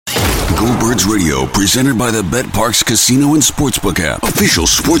Go Birds Radio, presented by the Bet Parks Casino and Sportsbook app. Official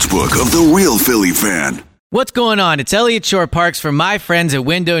sportsbook of the real Philly fan. What's going on? It's Elliott Shore-Parks from my friends at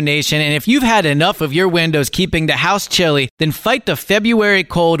Window Nation, and if you've had enough of your windows keeping the house chilly, then fight the February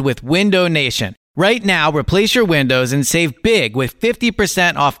cold with Window Nation. Right now, replace your windows and save big with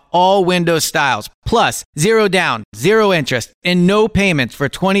 50% off all window styles, plus 0 down, 0 interest, and no payments for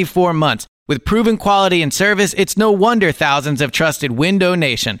 24 months. With proven quality and service, it's no wonder thousands have trusted Window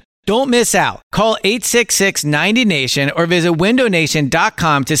Nation. Don't miss out. Call 866-90-NATION or visit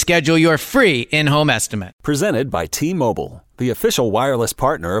windownation.com to schedule your free in-home estimate. Presented by T-Mobile, the official wireless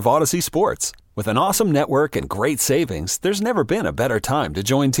partner of Odyssey Sports. With an awesome network and great savings, there's never been a better time to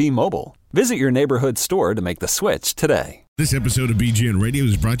join T-Mobile. Visit your neighborhood store to make the switch today. This episode of BGN Radio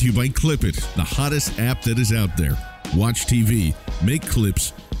is brought to you by Clip It, the hottest app that is out there. Watch TV, make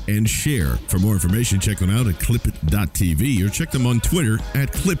clips, and share. For more information, check them out at clipit.tv or check them on Twitter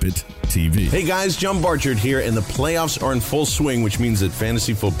at clipit.tv. Hey guys, John Barchard here, and the playoffs are in full swing, which means that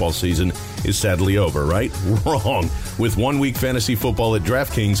fantasy football season is sadly over, right? Wrong. With 1 week fantasy football at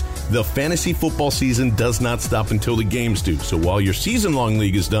DraftKings, the fantasy football season does not stop until the games do. So while your season-long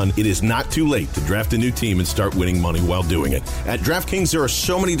league is done, it is not too late to draft a new team and start winning money while doing it. At DraftKings, there are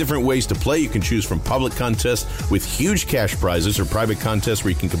so many different ways to play. You can choose from public contests with huge cash prizes or private contests where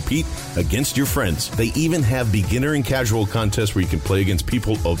you can compete against your friends. They even have beginner and casual contests where you can play against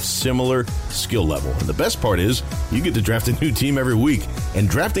people of similar skill level. And the best part is, you get to draft a new team every week. And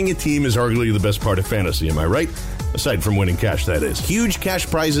drafting a team is arguably the best part of fantasy, am I right? Aside from winning cash, that is. Huge cash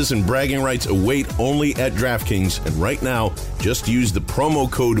prizes and bragging rights await only at DraftKings. And right now, just use the promo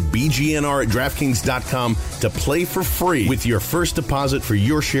code BGNR at DraftKings.com to play for free with your first deposit for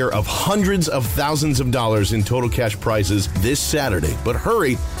your share of hundreds of thousands of dollars in total cash prizes this Saturday. But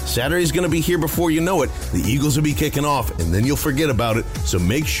hurry, Saturday's going to be here before you know it. The Eagles will be kicking off, and then you'll forget about it. So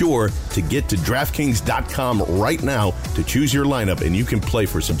make sure to get to DraftKings.com right now to choose your lineup, and you can play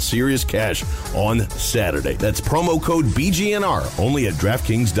for some serious cash on Saturday. That's promo code BGNR, only at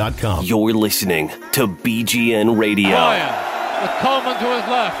DraftKings.com. You're listening to BGN Radio. Ryan, with Coleman to his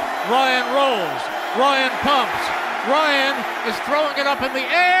left. Ryan rolls. Ryan pumps. Ryan is throwing it up in the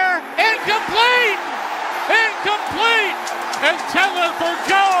air. Incomplete! Incomplete! Intended for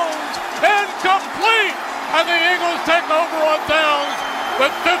Jones. Incomplete! And the Eagles take over on downs with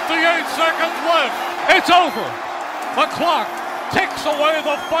 58 seconds left. It's over. The clock ticks away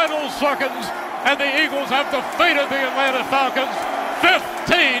the final seconds, and the Eagles have defeated the Atlanta Falcons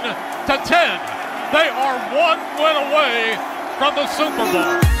 15-10. They are one win away from the Super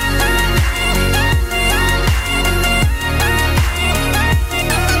Bowl.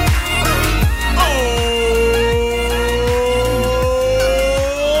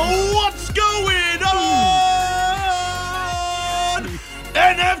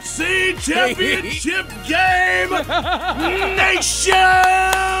 NFC Championship Game Nation!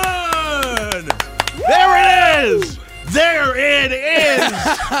 There it is! There it is!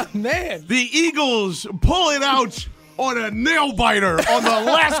 Man. The Eagles pull it out on a nail-biter on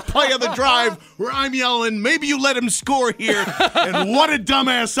the last play of the drive where I'm yelling, maybe you let him score here, and what a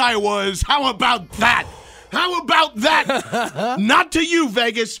dumbass I was. How about that? How about that? Not to you,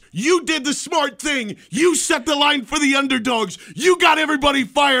 Vegas. You did the smart thing. You set the line for the underdogs. You got everybody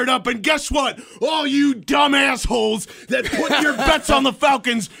fired up. And guess what? All you dumb assholes that put your bets on the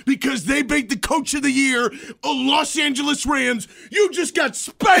Falcons because they beat the coach of the year, Los Angeles Rams, you just got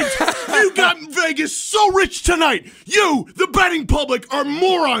spanked. You got Vegas so rich tonight. You, the betting public, are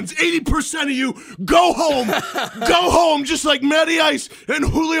morons. 80% of you. Go home. Go home just like Matty Ice and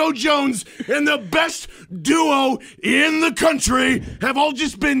Julio Jones and the best duo in the country have all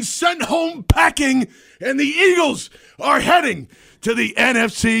just been sent home packing, and the Eagles are heading to the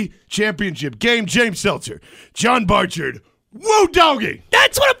NFC Championship game. James Seltzer, John Barchard, woo doggy.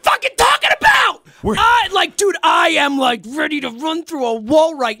 That's what I'm fucking talking about. I am like ready to run through a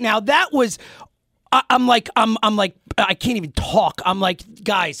wall right now. That was, I'm like, I can't even talk. I'm like,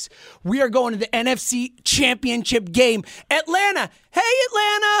 guys, we are going to the NFC Championship game. Atlanta, hey,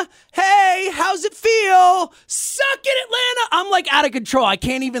 Atlanta, hey, how's it feel? Suck it, Atlanta. I'm like out of control. I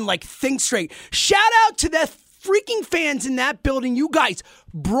can't even like think straight. Shout out to the freaking fans in that building. You guys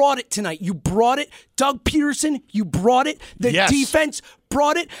brought it tonight. You brought it. Doug Peterson, you brought it. The defense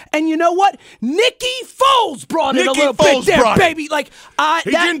brought it. And you know what? Nicky Foles brought it a little bit there, baby.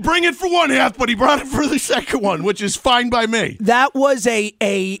 He didn't bring it for one half, but he brought it for the second one, which is fine by me. That was a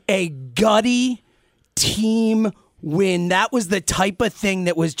gutty team when that was the type of thing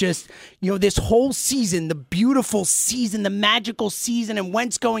that was just, this whole season, the beautiful season, the magical season, and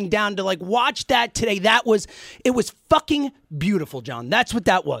Wentz going down to watch that today. It was fucking beautiful, John. That's what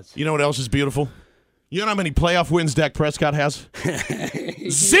that was. You know what else is beautiful? You know how many playoff wins Dak Prescott has? 0!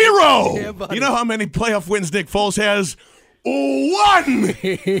 Yeah, you know how many playoff wins Nick Foles has? 1!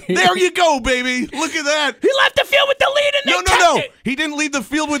 There you go, baby. Look at that. He left the field with the lead and No. He didn't leave the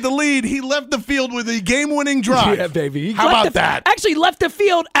field with the lead. He left the field with a game-winning drive. Yeah, baby. How about that? Actually, left the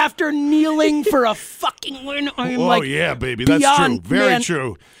field after kneeling for a fucking win. Yeah, baby. That's true. Very man.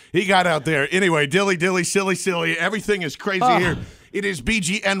 true. He got out there. Anyway, dilly, silly. Everything is crazy here. It is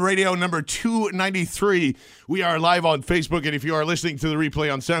BGN Radio number 293. We are live on Facebook, and if you are listening to the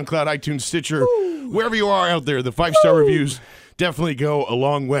replay on SoundCloud, iTunes, Stitcher, wherever you are out there, the 5-star reviews definitely go a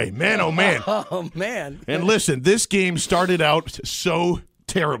long way. Man, oh, man. Oh, man. And listen, this game started out so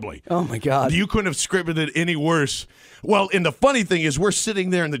terribly. Oh, my God. You couldn't have scripted it any worse. Well, and the funny thing is we're sitting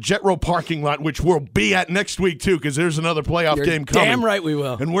there in the Jet Row parking lot, which we'll be at next week, too, because there's another playoff game coming. Damn right we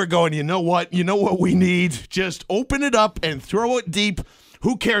will. And we're going, you know what? You know what we need? Just open it up and throw it deep.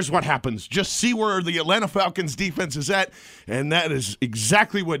 Who cares what happens? Just see where the Atlanta Falcons defense is at. And that is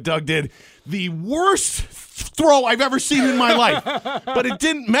exactly what Doug did. The worst throw I've ever seen in my life. But it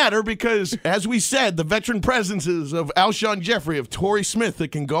didn't matter because, as we said, the veteran presences of Alshon Jeffrey, of Torrey Smith, that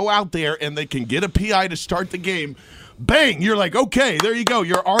can go out there and they can get a PI to start the game. Bang! You're like, okay, there you go.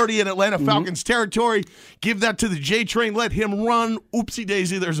 You're already in Atlanta Falcons territory. Give that to the J Train. Let him run. Oopsie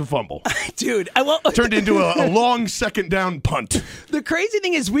daisy, there's a fumble. Dude, turned into a long second down punt. The crazy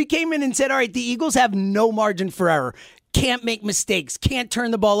thing is we came in and said, all right, the Eagles have no margin for error. Can't make mistakes, can't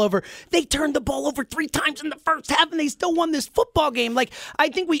turn the ball over. They turned the ball over 3 times in the first half, and they still won this football game. I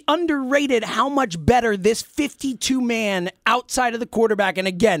think we underrated how much better this 52-man outside of the quarterback. And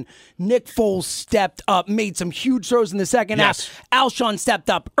again, Nick Foles stepped up, made some huge throws in the second half. Alshon stepped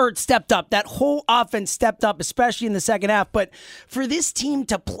up, Ertz stepped up. That whole offense stepped up, especially in the second half. But for this team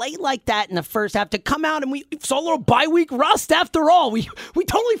to play like that in the first half, to come out and we saw a little bye-week rust after all. We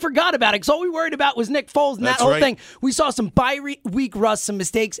totally forgot about it because all we worried about was Nick Foles and that whole thing. We saw some bye-week rust, some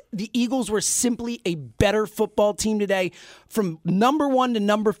mistakes. The Eagles were simply a better football team today from number 1 to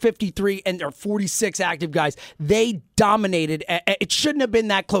number 53, and there are 46 active guys. They dominated. It shouldn't have been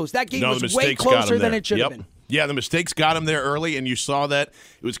that close. That game was way closer than it should have been. Yeah, the mistakes got him there early, and you saw that.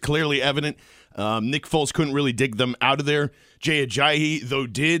 It was clearly evident. Nick Foles couldn't really dig them out of there. Jay Ajayi, though,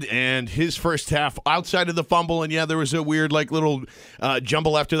 did, and his first half, outside of the fumble, and there was a weird little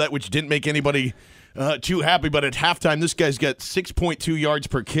jumble after that, which didn't make anybody too happy, but at halftime, this guy's got 6.2 yards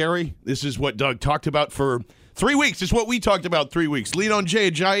per carry. This is what Doug talked about for 3 weeks. It's what we talked about 3 weeks. Lean on Jay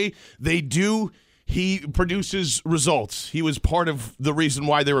Ajayi. He produces results. He was part of the reason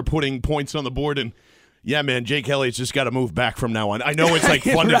why they were putting points on the board, and yeah, man, Jake Elliott's just got to move back from now on. I know it's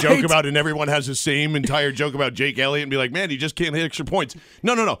fun to joke about, and everyone has the same entire joke about Jake Elliott and be like, man, he just can't hit extra points.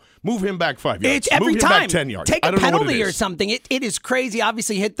 No. Move him back 5 yards. It's every Move time. him back 10 yards. Take a penalty or something. It is crazy.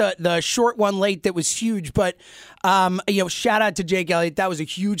 Obviously, hit the short one late that was huge, but shout out to Jake Elliott. That was a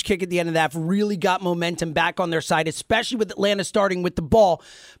huge kick at the end of that. Really got momentum back on their side, especially with Atlanta starting with the ball.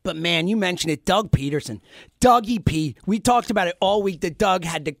 But man, you mentioned it, Doug Peterson. Dougie P. We talked about it all week that Doug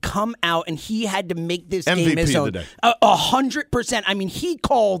had to come out and he had to make this game his own. 100%. I mean, he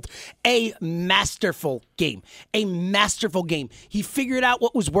called a masterful game. A masterful game. He figured out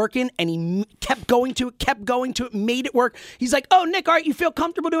what was working and he kept going to it, made it work. He's like, oh, Nick, all right, you feel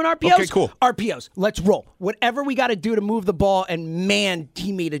comfortable doing RPOs? Okay, cool. RPOs. Let's roll. Whatever we got to do to move the ball. And man,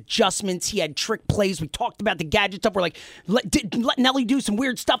 he made adjustments. He had trick plays. We talked about the gadget stuff. We're like, let Nelly do some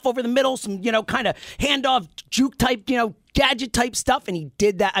weird stuff over the middle, some, kind of handoff, juke type, gadget type stuff. And he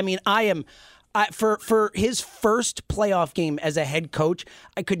did that. I mean, for his first playoff game as a head coach,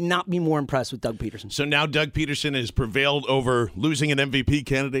 I could not be more impressed with Doug Peterson. So now Doug Peterson has prevailed over losing an MVP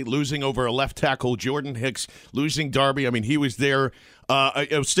candidate, losing over a left tackle, Jordan Hicks, losing Darby. I mean, he was there.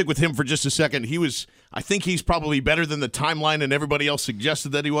 I'll stick with him for just a second. I think he's probably better than the timeline and everybody else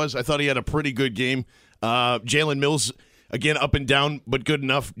suggested that he was. I thought he had a pretty good game. Jalen Mills, again, up and down, but good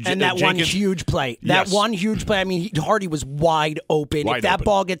enough. And that one huge play. One huge play. I mean, Hardy was wide open. If that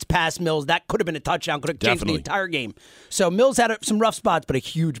ball gets past Mills, that could have been a touchdown. Could have changed the entire game. So Mills had some rough spots, but a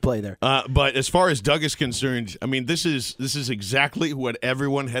huge play there. But as far as Doug is concerned, I mean, this is exactly what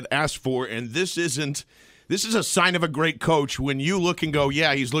everyone had asked for, and this is a sign of a great coach when you look and go,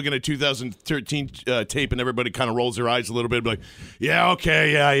 yeah, he's looking at 2013 tape, and everybody kind of rolls their eyes a little bit, like, yeah,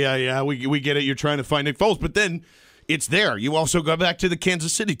 okay, yeah, we get it. You're trying to find Nick Foles, but then it's there. You also go back to the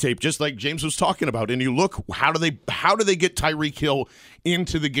Kansas City tape, just like James was talking about, and you look, how do they get Tyreek Hill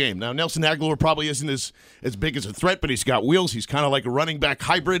into the game. Now, Nelson Agholor probably isn't as big as a threat, but he's got wheels. He's kind of like a running back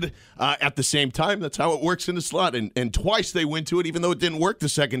hybrid at the same time. That's how it works in the slot. And twice they went to it, even though it didn't work the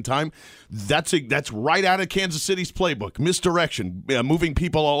second time. That's right out of Kansas City's playbook. Misdirection, moving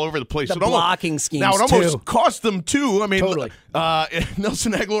people all over the place. The blocking schemes, now, it almost too. cost them, too. I mean, totally.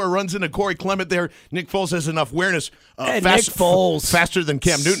 Nelson Agholor runs into Corey Clement there. Nick Foles has enough awareness. Nick Foles. Faster than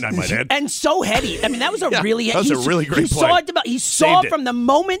Cam Newton, I might add. And so heady. I mean, that was a really great play. He saw from the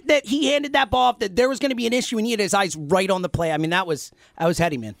moment that he handed that ball off that there was going to be an issue, and he had his eyes right on the play. I mean, that was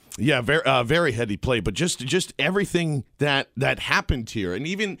heady, man. Yeah, very heady play, but just everything that happened here, and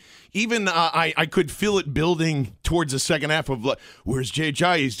even I could feel it building towards the second half of where's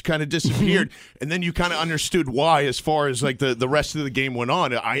J.J. He's kind of disappeared, and then you kind of understood why as far as like the rest of the game went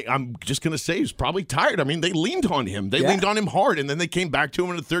on. I'm just gonna say he's probably tired. I mean, they leaned on him. They leaned on him hard, and then they came back to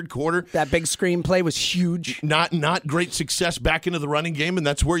him in the third quarter. That big screen play was huge. Not great success back into the running game, and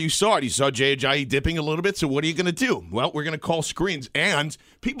that's where you saw it. You saw J.J. dipping a little bit. So what are you going to do? Well, we're going to call screens, and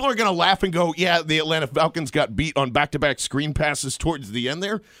people are going to laugh and go, "Yeah, the Atlanta Falcons got beat on back-to-back screen passes towards the end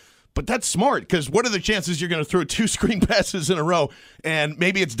there." But that's smart, because what are the chances you're going to throw 2 screen passes in a row, and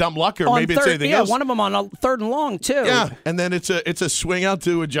maybe it's dumb luck, or maybe it's anything else? Yeah, one of them on a third and long, too. Yeah, and then it's a swing out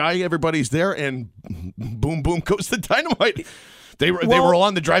to Ajayi. Everybody's there, and boom, boom goes the dynamite. They were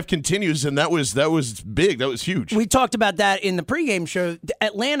on, the drive continues, and that was big. That was huge. We talked about that in the pregame show.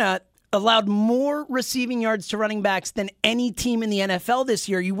 Atlanta allowed more receiving yards to running backs than any team in the NFL this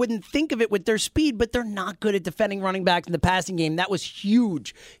year. You wouldn't think of it with their speed, but they're not good at defending running backs in the passing game. That was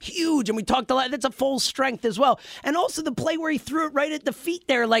huge. And we talked a lot. That's a full strength as well. And also the play where he threw it right at the feet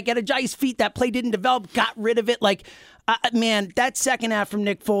there, like at Ajayi's feet. That play didn't develop, got rid of it. Like, man, that second half from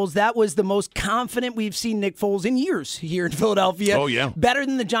Nick Foles, that was the most confident we've seen Nick Foles in years here in Philadelphia. Oh, yeah. Better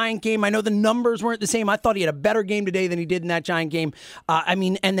than the Giant game. I know the numbers weren't the same. I thought he had a better game today than he did in that Giant game.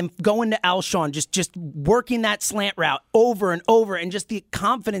 And then going to Alshon, just working that slant route over and over, and just the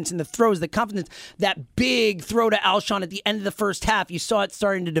confidence in the throws, the confidence, that big throw to Alshon at the end of the first half. You saw it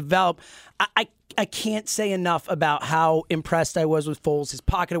starting to develop. I can't say enough about how impressed I was with Foles, his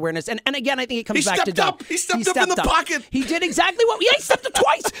pocket awareness. And again, I think it comes back to Doug. He stepped up in the pocket. He did exactly what he stepped up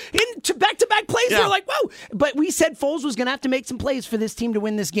twice in back-to-back plays. Yeah. We're like, whoa. But we said Foles was going to have to make some plays for this team to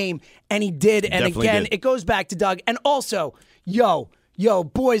win this game, and he did. And Definitely again, did. It goes back to Doug. And also, yo,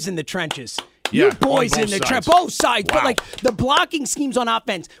 boys in the trenches. Yeah, You boys on in the both trap, sides. both sides. Wow. But like the blocking schemes on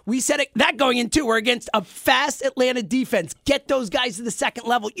offense, we said that going in too. We're against a fast Atlanta defense. Get those guys to the second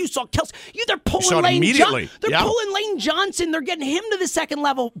level. You saw Kelsey. They're pulling Lane immediately. They're pulling Lane Johnson. They're getting him to the second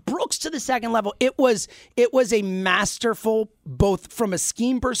level. Brooks to the second level. It was a masterful, both from a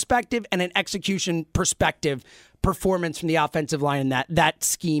scheme perspective and an execution perspective, performance from the offensive line, and that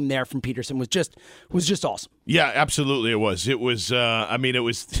scheme there from Peterson was just awesome. Yeah, absolutely, it was. It was.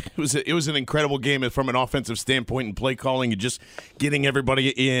 It was an incredible game from an offensive standpoint and play calling and just getting everybody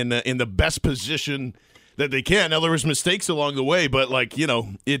in the best position that they can. Now there was mistakes along the way, but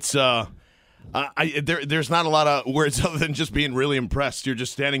it's. There's not a lot of words other than just being really impressed. You're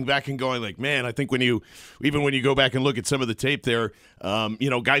just standing back and going like, man, I think when you go back and look at some of the tape there,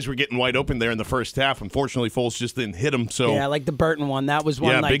 guys were getting wide open there in the first half. Unfortunately, Foles just didn't hit him. So yeah, like the Burton one, that was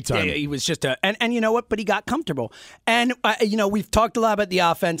one. Yeah, like big time. He was just and you know what? But he got comfortable. And we've talked a lot about the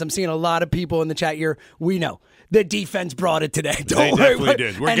offense. I'm seeing a lot of people in the chat here. We know the defense brought it today. They definitely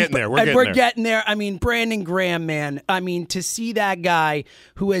did. We're getting there. We're getting there. I mean, Brandon Graham, man. I mean, to see that guy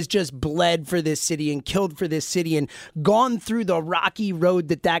who has just bled for this city and killed for this city and gone through the rocky road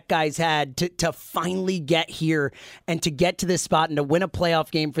that guy's had to finally get here and to get to this spot and to win a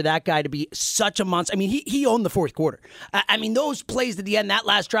playoff game, for that guy to be such a monster. I mean, he owned the fourth quarter. I mean, those plays at the end, that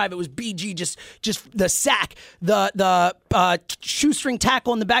last drive, it was BG, just the sack, the shoestring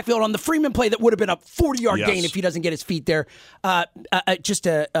tackle in the backfield on the Freeman play that would have been a 40-yard gain if he doesn't get his feet there. Just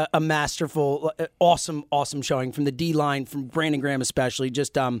a masterful, awesome showing from the D-line, from Brandon Graham especially.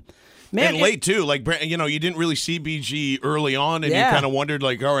 Just man, and late too. Like you didn't really see BG early on, and you kind of wondered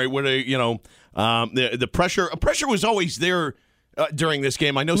like, all right, what are the pressure was always there during this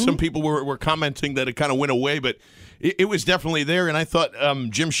game. I know some people were commenting that it kind of went away, but it was definitely there. And I thought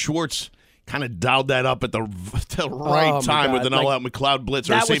Jim Schwartz kind of dialed that up at the right time with an all-out McLeod blitz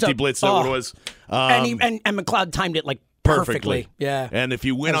or a safety blitz. That was, and McLeod timed it like perfectly. Yeah. And if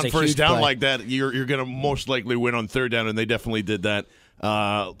you win on first down like that, you're going to most likely win on third down, and they definitely did that.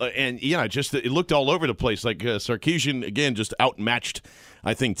 And just it looked all over the place. Like Sarkisian again, just outmatched.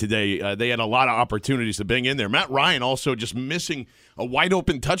 I think today they had a lot of opportunities to bang in there. Matt Ryan also just missing a wide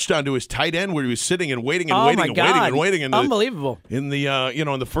open touchdown to his tight end where he was sitting and waiting and waiting. Unbelievable. In the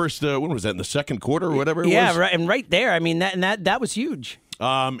in the first when was that, in the second quarter or whatever it was? Yeah, right, and right there. I mean that was huge.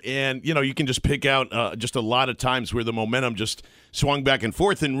 And you can just pick out just a lot of times where the momentum just swung back and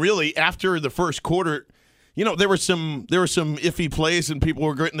forth. And really after the first quarter, there were some iffy plays and people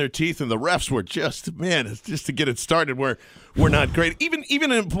were gritting their teeth, and the refs were just to get it started were not great.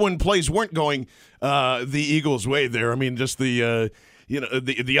 Even when plays weren't going the Eagles' way there. I mean, just the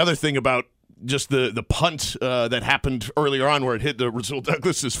other thing about just the punt that happened earlier on where it hit Rasul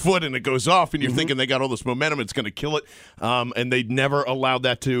Douglas's foot and it goes off, and you're thinking they got all this momentum, it's going to kill it, and they never allowed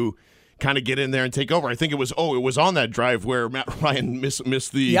that to kind of get in there and take over. I think it was on that drive where Matt Ryan missed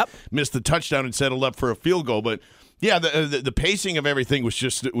the touchdown and settled up for a field goal. But yeah, the pacing of everything was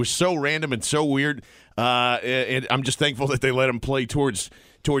so random and so weird. And I'm just thankful that they let him play towards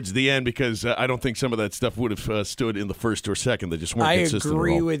the end, because I don't think some of that stuff would have stood in the first or second. They just weren't consistent at all. I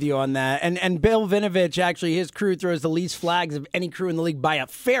agree with you on that. And Bill Vinovich, actually, his crew throws the least flags of any crew in the league by a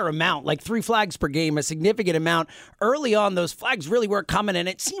fair amount, like 3 flags per game, a significant amount. Early on, those flags really weren't coming, and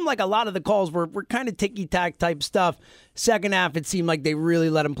it seemed like a lot of the calls were kind of ticky-tack type stuff. Second half, it seemed like they really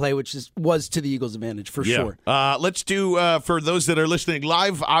let him play, which was to the Eagles' advantage for sure. Let's do, for those that are listening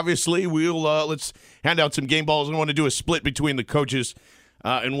live, obviously, let's hand out some game balls. I want to do a split between the coaches.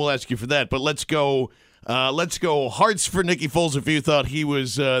 And we'll ask you for that. But let's go hearts for Nicky Foles if you thought he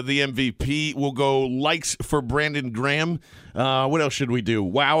was the MVP. We'll go likes for Brandon Graham. What else should we do?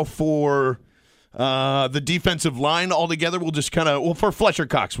 Wow for the defensive line altogether. We'll just for Fletcher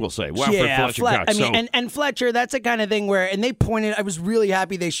Cox, we'll say. Wow for Fletcher Cox. I mean, and Fletcher, that's the kind of thing where, and they pointed, I was really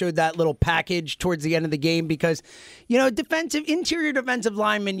happy they showed that little package towards the end of the game, because, interior defensive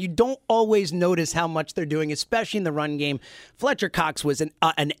linemen, you don't always notice how much they're doing, especially in the run game. Fletcher Cox was an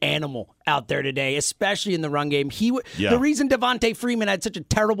animal out there today, especially in the run game. The reason Devontae Freeman had such a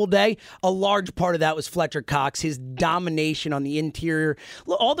terrible day, a large part of that was Fletcher Cox, his domination on the interior.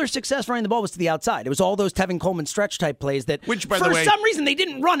 All their success running the ball was to the outside. It was all those Tevin Coleman stretch type plays that, which, by for the way, some reason, they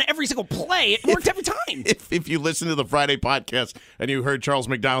didn't run every single play. It worked every time. If you listen to the Friday podcast and you heard Charles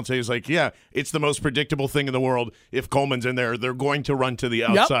McDonald say, he's like, yeah, it's the most predictable thing in the world. If Coleman's in there, they're going to run to the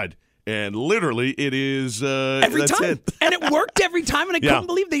outside. Yep. And literally, it is every that's time, it. And it worked every time. And I couldn't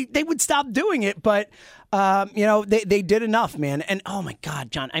believe they would stop doing it. But they did enough, man. And oh my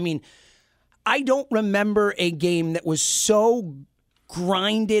God, John. I mean, I don't remember a game that was so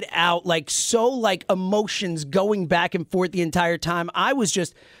grinded out, like emotions going back and forth the entire time. I was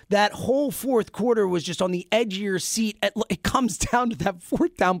just, that whole fourth quarter was just on the edge of your seat. It comes down to that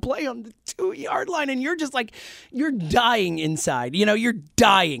fourth down play on the 2-yard line, and you're just like, you're dying inside. You're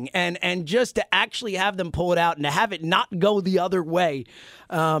dying. And just to actually have them pull it out and to have it not go the other way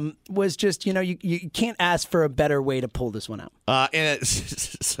was just, you can't ask for a better way to pull this one out. And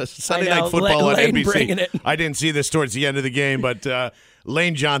Sunday Night Football on NBC. I didn't see this towards the end of the game, but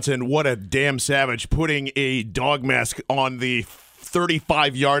Lane Johnson, what a damn savage, putting a dog mask on the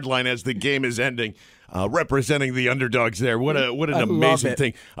 35-yard line as the game is ending, representing the underdogs there. What an amazing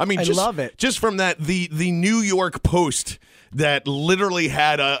thing. I mean, I love it. Just from that, the New York Post that literally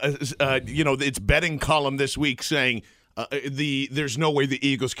had its betting column this week saying, there's no way the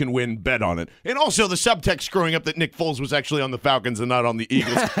Eagles can win, bet on it. And also the subtext screwing up that Nick Foles was actually on the Falcons and not on the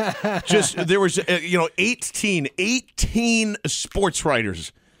Eagles. There was 18 sports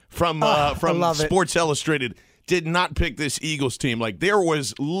writers from Sports Illustrated did not pick this Eagles team. Like, there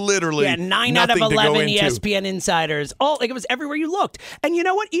was literally 9 out of 11 ESPN insiders. It was everywhere you looked. And you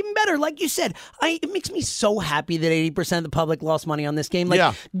know what? Even better, like you said, it makes me so happy that 80% of the public lost money on this game.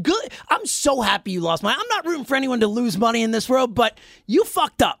 Good. I'm so happy you lost money. I'm not rooting for anyone to lose money in this world, but you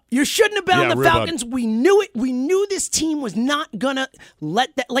fucked up. You shouldn't have bet on the Falcons. We knew it. We knew this team was not gonna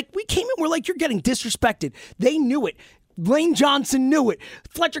let that. Like, we came in, we're like, you're getting disrespected. They knew it. Lane Johnson knew it.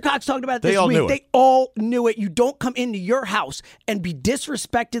 Fletcher Cox talked about it this week. They all knew it. You don't come into your house and be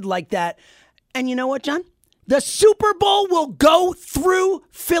disrespected like that. And you know what, John? The Super Bowl will go through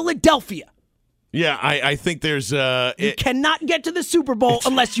Philadelphia. Yeah, I think there's... you cannot get to the Super Bowl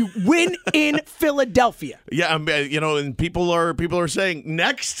unless you win in Philadelphia. Yeah, and people are saying,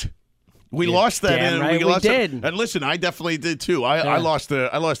 next... We lost that. Damn right, we did. And listen, I definitely did too. I lost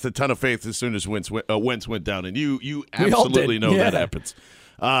a ton of faith as soon as Wentz went down, and you absolutely know that happens.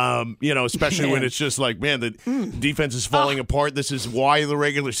 Especially when it's just like, man, the defense is falling apart. This is why the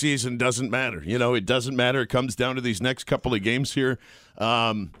regular season doesn't matter. It doesn't matter. It comes down to these next couple of games here.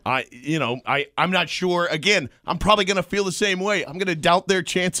 I'm not sure. Again, I'm probably going to feel the same way. I'm going to doubt their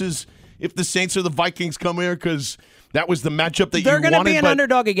chances if the Saints or the Vikings come here because that was the matchup that they're you wanted. They're going to be an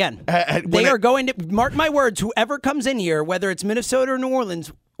underdog again. They are going to, mark my words, whoever comes in here, whether it's Minnesota or New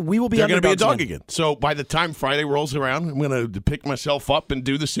Orleans, we will be they're going to be a dog again. So by the time Friday rolls around, I'm going to pick myself up and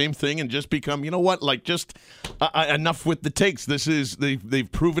do the same thing and just become, enough with the takes.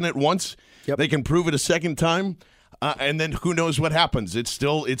 They've proven it once. Yep. They can prove it a second time. And then who knows what happens? It's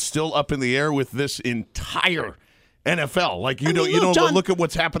still up in the air with this entire NFL. You don't John, look at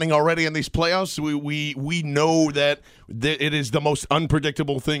what's happening already in these playoffs. We know that it is the most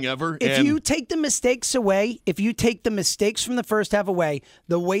unpredictable thing ever. If you take the mistakes away, if you take the mistakes from the first half away,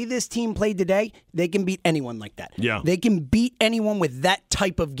 the way this team played today, they can beat anyone like that. Yeah. They can beat anyone with that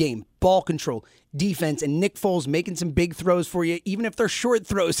type of game. Ball control, defense, and Nick Foles making some big throws for you, even if they're short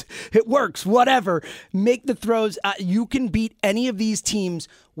throws. It works, whatever. Make the throws. You can beat any of these teams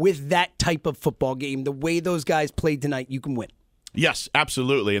with that type of football game. The way those guys played tonight, you can win. Yes,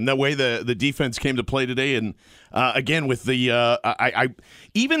 absolutely, and the way the defense came to play today, and again with the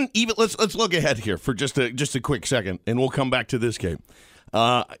even let's look ahead here for just a quick second, and we'll come back to this game.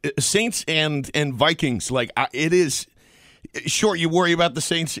 Saints and Vikings, it is. Sure, you worry about the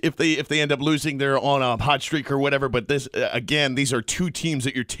Saints if they end up losing, they're on a hot streak or whatever. But this again, these are two teams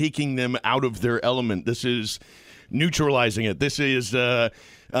that you're taking them out of their element. This is neutralizing it. This is if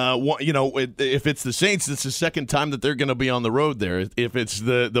it's the Saints, it's the second time that they're going to be on the road there. If it's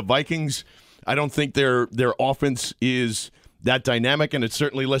the Vikings, I don't think their offense is that dynamic, and it's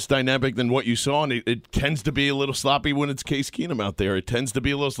certainly less dynamic than what you saw, and it tends to be a little sloppy when it's Case Keenum out there. It tends to be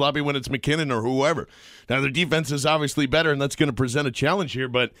a little sloppy when it's McKinnon or whoever. Now, their defense is obviously better, and that's going to present a challenge here,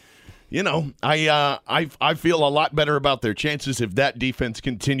 but I feel a lot better about their chances if that defense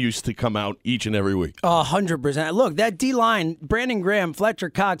continues to come out each and every week. 100%. Look, that D-line, Brandon Graham, Fletcher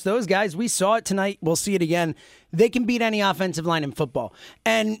Cox, those guys, we saw it tonight. We'll see it again. They can beat any offensive line in football.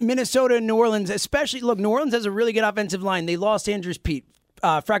 And Minnesota and New Orleans, especially, look, New Orleans has a really good offensive line. They lost Andrews Pete.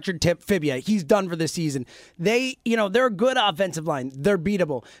 Fractured tip, fibia. He's done for the season. They're a good offensive line. They're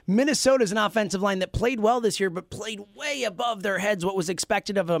beatable. Minnesota's an offensive line that played well this year, but played way above their heads what was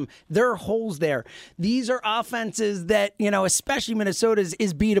expected of them. There are holes there. These are offenses that, especially Minnesota's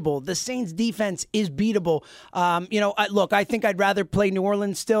is beatable. The Saints defense is beatable. I think I'd rather play New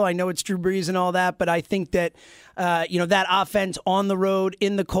Orleans still. I know it's Drew Brees and all that, but I think that that offense on the road,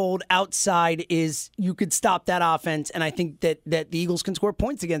 in the cold, outside you could stop that offense, and I think that the Eagles can score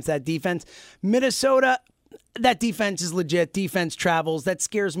points against that defense. Minnesota, that defense is legit. Defense travels. That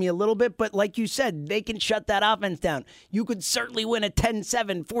scares me a little bit, but like you said, they can shut that offense down. You could certainly win a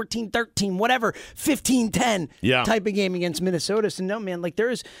 10-7, 14-13, whatever, 15-10 type of game against Minnesota. So no, man,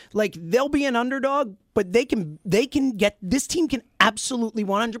 they'll be an underdog, but they can get, this team can absolutely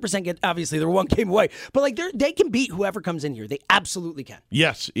 100% get, obviously they're one game away, but they can beat whoever comes in here. They absolutely can.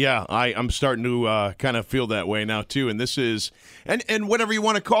 Yes, yeah, I'm starting to kind of feel that way now too, and this is, and whatever you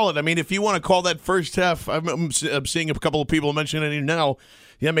want to call it. I mean, if you want to call that first half, I'm seeing a couple of people mentioning it now.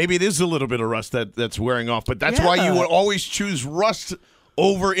 Yeah, maybe it is a little bit of rust that's wearing off, but that's why you would always choose rust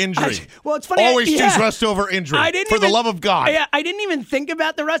over injury. It's funny. Always choose rust over injury. The love of God. I didn't even think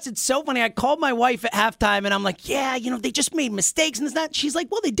about the rust. It's so funny. I called my wife at halftime, and I'm like, they just made mistakes and this and that. She's like,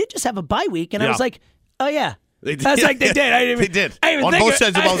 well, they did just have a bye week. And I was like, oh, yeah. They did. I was like, they did. They did. On both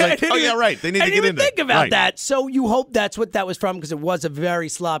sides of the ball, I was like, oh, yeah, right. They need to get in there. I didn't even think about that. So you hope that's what that was from, because it was a very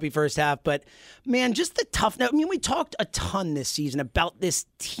sloppy first half. But, man, just the toughness. I mean, we talked a ton this season about this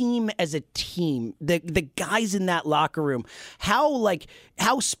team as a team, the guys in that locker room, how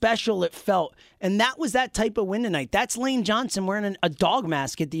special it felt. And that was that type of win tonight. That's Lane Johnson wearing a dog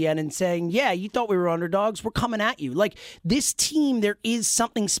mask at the end and saying, yeah, you thought we were underdogs. We're coming at you. This team, there is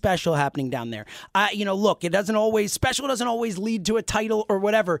something special happening down there. Look, special doesn't always lead to a title or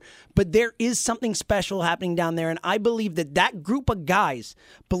whatever, but there is something special happening down there. And I believe that group of guys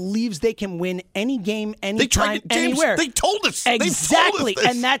believes they can win any game, anytime, anywhere. They told us. Exactly. They told us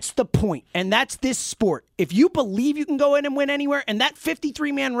this. And that's the point. And that's this sport. If you believe you can go in and win anywhere, and that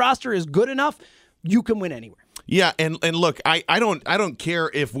 53-man roster is good enough, you can win anywhere. Yeah, and look, I don't care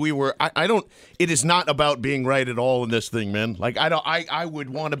if we were. I don't. It is not about being right at all in this thing, man. I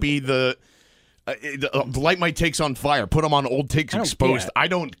would want to be the light my takes on fire, put them on old takes exposed. I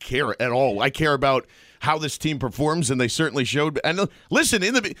don't care at all. I care about how this team performs, and they certainly showed. And listen,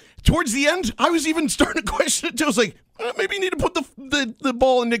 towards the end, I was even starting to question it too. I was like, maybe you need to put the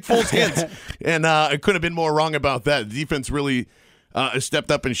ball in Nick Foles' hands, and I couldn't have been more wrong about that. The defense really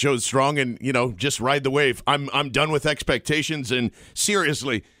stepped up and showed strong, and just ride the wave. I'm done with expectations, and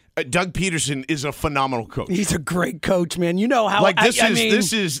seriously, Doug Peterson is a phenomenal coach. He's a great coach, man. You know how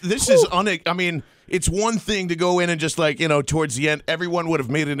this is I mean, it's one thing to go in and just towards the end, everyone would have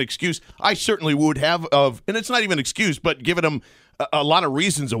made an excuse. I certainly would have and it's not even an excuse, but given them a lot of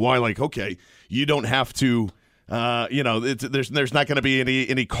reasons of why. Okay, you don't have to. There's not going to be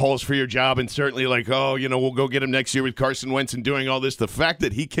any calls for your job, and certainly we'll go get him next year with Carson Wentz and doing all this. The fact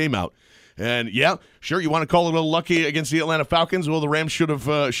that he came out. And yeah, sure, you want to call it a little lucky against the Atlanta Falcons? Well, the Rams should have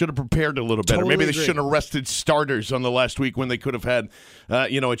prepared a little better. Totally Maybe they agree. should have rested starters on the last week when they could have had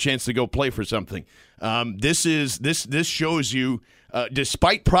a chance to go play for something. This shows you,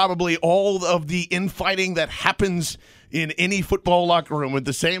 despite probably all of the infighting that happens in any football locker room, with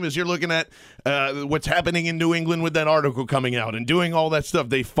the same as you're looking at what's happening in New England with that article coming out and doing all that stuff,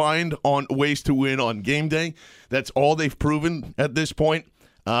 they find on ways to win on game day. That's all they've proven at this point.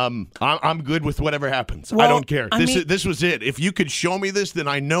 I'm good with whatever happens. Well, I don't care. I mean, This was it. If you could show me this, then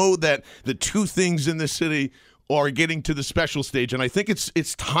I know that the two things in this city are getting to the special stage, and I think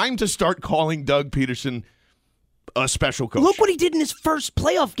it's time to start calling Doug Peterson a special coach. Look what he did in his first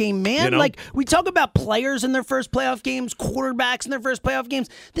playoff game, man. We talk about players in their first playoff games, quarterbacks in their first playoff games.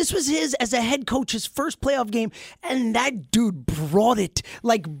 This was as a head coach, his first playoff game, and that dude brought it.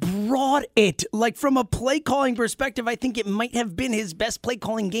 From a play calling perspective, I think it might have been his best play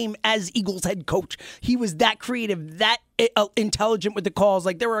calling game as Eagles head coach. He was that creative, that intelligent with the calls.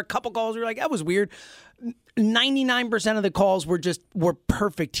 There were a couple calls where that was weird. 99% of the calls were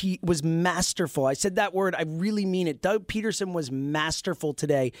perfect. He was masterful. I said that word. I really mean it. Doug Peterson was masterful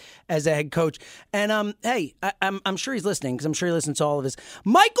today as a head coach. And hey, I'm sure he's listening because I'm sure he listens to all of his.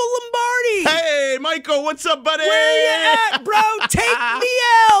 Michael Lombardi. Hey, Michael, what's up, buddy? Where you at, bro? Take the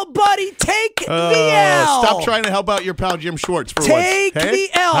L, buddy. Take the L. Stop trying to help out your pal Jim Schwartz for Take once. Hey?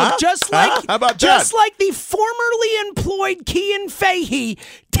 the L. Huh? How about just that? like the formerly employed Kean Fahey.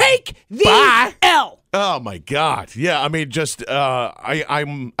 Take the L. Oh my God! Yeah, I mean, just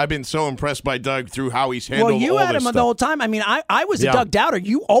I've been so impressed by Doug through how he's handled. Well, you all had this him stuff. the whole time. I mean, I was a Doug doubter.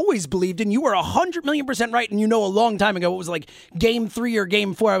 You always believed, and you were 100,000,000% right. And a long time ago, it was game 3 or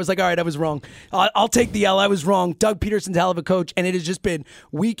game 4. I was like, all right, I was wrong. I'll take the L. I was wrong. Doug Peterson's a hell of a coach, and it has just been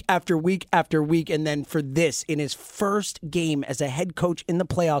week after week after week. And then for this, in his first game as a head coach in the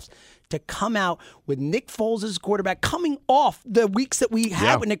playoffs, to come out with Nick Foles as quarterback, coming off the weeks that we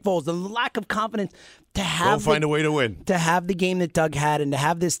had with Nick Foles, the lack of confidence, to have find a way to win, to have the game that Doug had, and to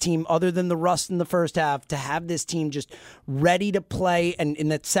have this team, other than the rust in the first half, to have this team just ready to play, and in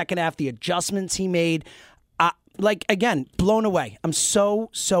that second half, the adjustments he made. Again, blown away. I'm so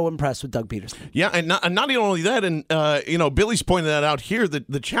impressed with Doug Peterson. Yeah, and not only that, and Billy's pointed that out here.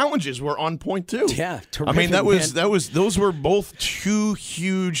 That the challenges were on point too. Yeah, terrific, I mean, those were both two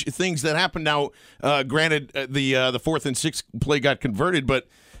huge things that happened. Now, granted, the 4th and 6th play got converted, but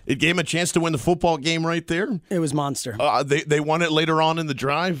it gave him a chance to win the football game right there. It was monster. They won it later on in the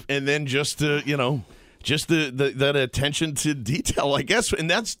drive, and then just that attention to detail, I guess. And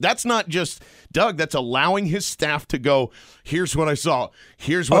that's not just Doug. That's allowing his staff to go, here's what I saw.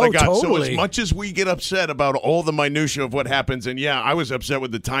 Here's what I got. Totally. So as much as we get upset about all the minutia of what happens, and yeah, I was upset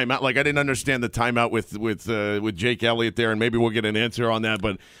with the timeout. I didn't understand the timeout with Jake Elliott there, and maybe we'll get an answer on that.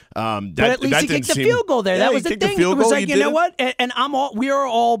 But at least he kicked the field goal there. Yeah, that was the thing. It was you know what? And we are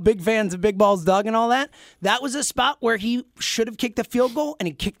all big fans of Big Balls Doug and all that. That was a spot where he should have kicked the field goal, and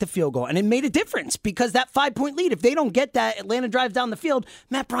he kicked the field goal. And it made a difference because that 5-point lead, if they don't get that, Atlanta drives down the field,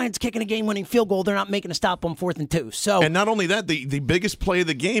 Matt Bryant's kicking a game-winning field goal. They're not making a stop on 4th and 2. So, and not only that, the biggest play of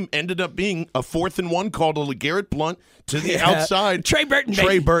the game ended up being a 4th and 1 called to LeGarrette Blount to the outside. Trey Burton,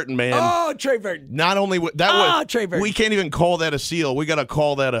 Trey Burton, man. Oh, Trey Burton. Not only that was Trey Burton. We can't even call that a seal. We got to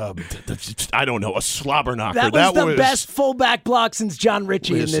call that I don't know, a slobber knocker. That was the best fullback block since John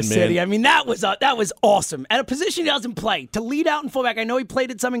Ritchie in this city. I mean, that was awesome. At a position he doesn't play, to lead out in fullback. I know he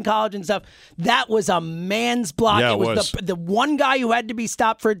played it some in college and stuff. That was a man's block. Yeah, it was the one guy who had to be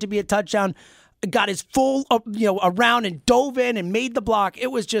stopped for it to be a touchdown. Got his full, around and dove in and made the block.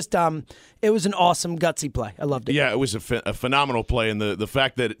 It was just, it was an awesome, gutsy play. I loved it. Yeah, it was a phenomenal play, and the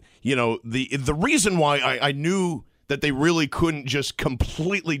fact that the reason why I knew that they really couldn't just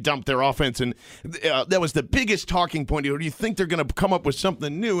completely dump their offense, and that was the biggest talking point. Do you think they're going to come up with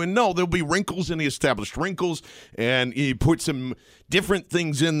something new? And no, there'll be wrinkles, and he established wrinkles, and he put some different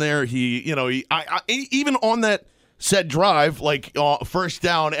things in there. He even on that said drive, like first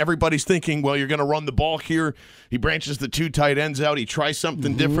down, everybody's thinking, well, you're going to run the ball here. He branches the 2 tight ends out. He tries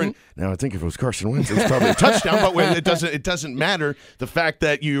something different. Now, I think if it was Carson Wentz, it was probably a touchdown, but when it doesn't matter. The fact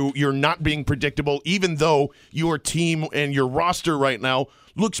that you're not being predictable, even though your team and your roster right now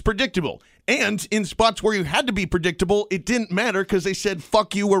looks predictable. And in spots where you had to be predictable, it didn't matter because they said,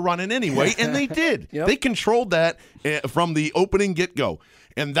 fuck you, we're running anyway, and they did. Yep. They controlled that from the opening get-go,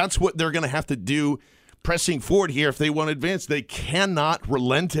 and that's what they're going to have to do pressing forward here if they want to advance. They cannot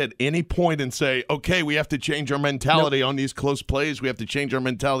relent at any point and say, okay, we have to change our mentality on these close plays. We have to change our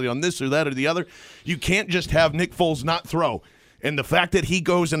mentality on this or that or the other. You can't just have Nick Foles not throw. And the fact that he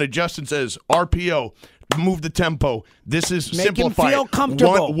goes and adjusts and says, RPO, move the tempo. This is Make simplify. him feel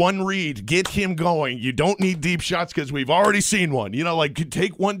comfortable. One read, get him going. You don't need deep shots because we've already seen one. You know, like you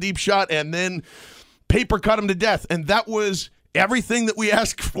take one deep shot and then paper cut him to death. And that was everything that we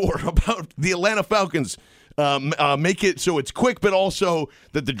asked for about the Atlanta Falcons. Make it so it's quick, but also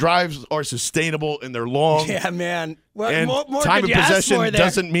that the drives are sustainable and they're long. Yeah, man. And more time of could you ask possession for there?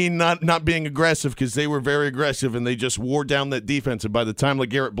 doesn't mean not being aggressive because they were very aggressive and they just wore down that defense. And by the time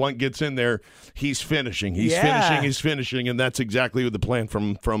LeGarrette Blount gets in there, he's finishing. He's finishing, and that's exactly what the plan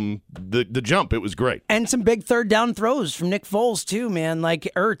from the jump. It was great. And some big third down throws from Nick Foles, too, man.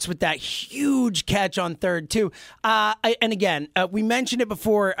 Like Ertz with that huge catch on third, too. And again, we mentioned it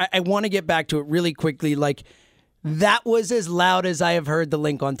before. I want to get back to it really quickly. Like, that was as loud as I have heard the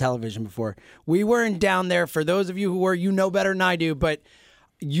Link on television before. We weren't down there. For those of you who were, you know better than I do, but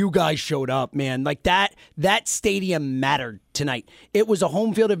you guys showed up, man. Like that stadium mattered tonight. It was a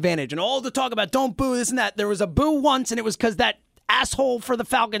home field advantage. And all the talk about don't boo, this and that. There was a boo once, and it was because that asshole for the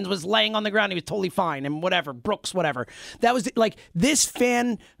Falcons was laying on the ground. He was totally fine, and whatever, Brooks, whatever. That was like this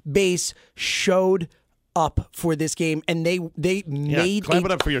fan base showed up for this game, and they made clap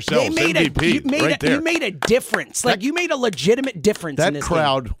it up for yourselves. They made MVP you made a difference. Like you made a legitimate difference. That in this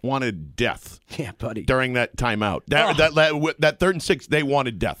crowd game. wanted death. Yeah, buddy. During that timeout, that 3rd and 6, they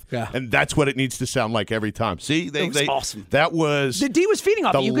wanted death. Yeah. And that's what it needs to sound like every time. See, It was awesome. That was The D was feeding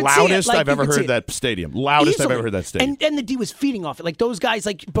off the it. You could loudest see it. Like, I've you ever could see heard it. that stadium. Loudest I've Easily. ever heard that stadium. And the D was feeding off it. Like those guys,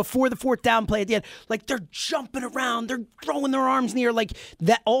 like before the 4th down play at the end, like they're jumping around, they're throwing their arms in the air, like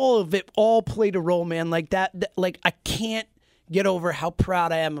that. All of it, all played a role, man. Like that like I can't get over how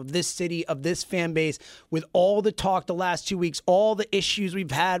proud I am of this city, of this fan base, with all the talk the last 2 weeks, all the issues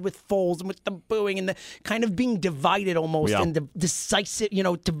we've had with Foles and with the booing and the kind of being divided almost, and the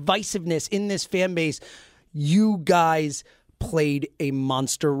divisiveness in this fan base. You guys played a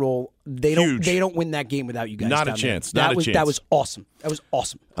monster role. They don't win that game without you guys. Not a down chance. There. Not a chance. That was awesome. That was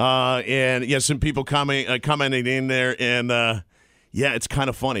awesome. And yeah, some people commenting in there, and yeah, it's kind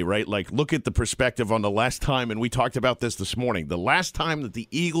of funny, right? Like, look at the perspective on the last time, and we talked about this morning. The last time that the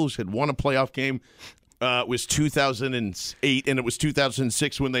Eagles had won a playoff game was 2008, and it was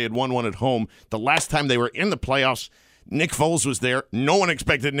 2006 when they had won one at home. The last time they were in the playoffs, Nick Foles was there. No one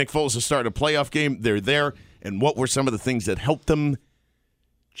expected Nick Foles to start a playoff game. They're there. And what were some of the things that helped them?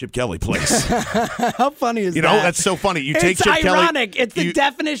 Chip Kelly plays. How funny is that? You know, that's so funny. You take it's Chip Kelly. ironic. It's the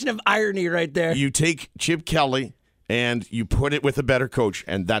definition of irony right there. You take Chip Kelly and you put it with a better coach,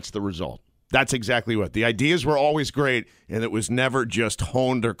 and that's the result. That's exactly what. The ideas were always great, and it was never just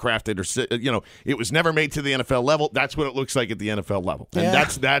honed or crafted or, it was never made to the NFL level. That's what it looks like at the NFL level. And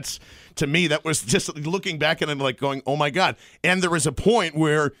that's to me, that was just looking back at it like going, oh, my God. And there was a point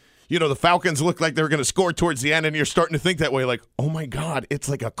where, the Falcons looked like they were going to score towards the end, and you're starting to think that way, like, oh, my God, it's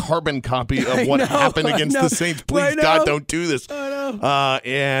like a carbon copy of what happened against the Saints. Please, God, don't do this.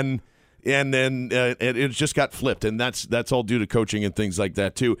 And then it just got flipped, and that's all due to coaching and things like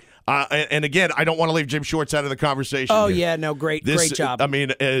that too. And again, I don't want to leave Jim Schwartz out of the conversation. Oh here. yeah, no, great job. I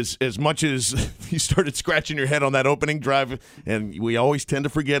mean, as much as you started scratching your head on that opening drive, and we always tend to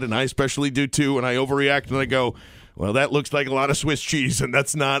forget, and I especially do too, and I overreact and I go, well, that looks like a lot of Swiss cheese, and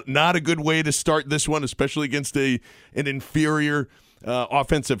that's not a good way to start this one, especially against an inferior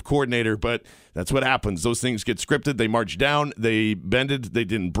offensive coordinator. But that's what happens. Those things get scripted. They march down. They bended. They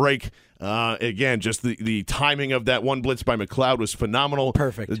didn't break. Again, just the timing of that one blitz by McLeod was phenomenal.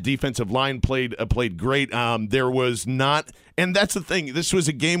 Perfect. The defensive line played great. There was not, and that's the thing. This was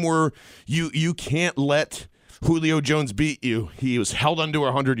a game where you can't let Julio Jones beat you. He was held under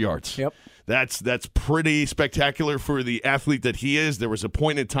 100 yards. Yep. That's pretty spectacular for the athlete that he is. There was a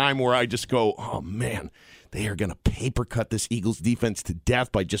point in time where I just go, oh, man, they are going to paper cut this Eagles defense to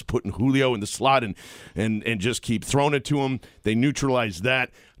death by just putting Julio in the slot and just keep throwing it to him. They neutralized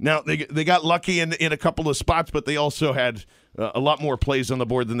that. Now, they got lucky in a couple of spots, but they also had a lot more plays on the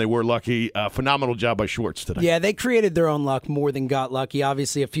board than they were lucky. Phenomenal job by Schwartz today. Yeah, they created their own luck more than got lucky.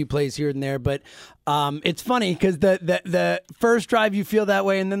 Obviously, a few plays here and there, but it's funny because the first drive you feel that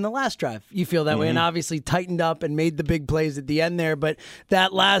way, and then the last drive you feel that way, and obviously tightened up and made the big plays at the end there. But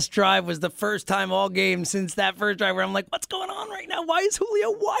that last drive was the first time all game since that first drive where I'm like, what's going on right now? Why is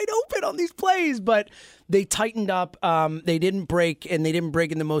Julio wide open on these plays? But they tightened up. They didn't break, and they didn't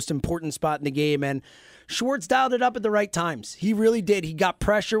break in the most important spot in the game. And Schwartz dialed it up at the right times. He really did. He got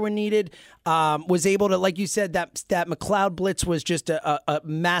pressure when needed, was able to, like you said, that McLeod blitz was just a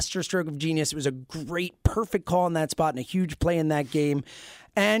master stroke of genius. It was a great, perfect call in that spot and a huge play in that game.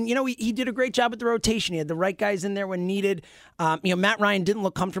 And, he did a great job with the rotation. He had the right guys in there when needed. Matt Ryan didn't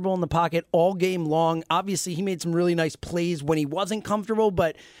look comfortable in the pocket all game long. Obviously, he made some really nice plays when he wasn't comfortable,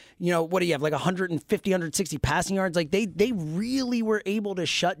 but what do you have, like 150, 160 passing yards? Like they really were able to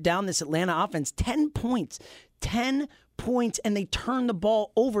shut down this Atlanta offense. 10 points, and they turned the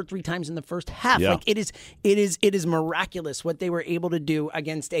ball over 3 times in the first half. Yeah. Like it is miraculous what they were able to do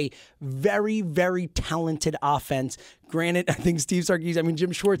against a very, very talented offense. Granted, I think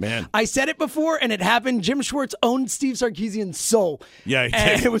Jim Schwartz. Man. I said it before, and it happened. Jim Schwartz owned Steve Sarkisian's soul. Yeah, he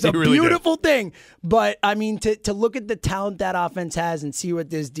and did. It was a really beautiful thing. But to look at the talent that offense has and see what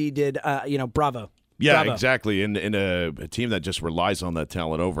this D did, bravo. Yeah, Bravo. exactly. And in a team that just relies on that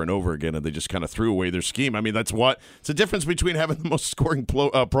talent over and over again, and they just kind of threw away their scheme. I mean, it's the difference between having the most scoring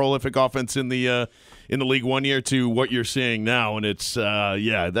prolific offense in the league one year to what you're seeing now. And it's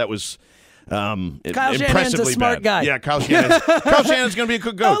that was. Kyle Shanahan's a smart bad. guy. Yeah, Kyle Shanahan's going to be a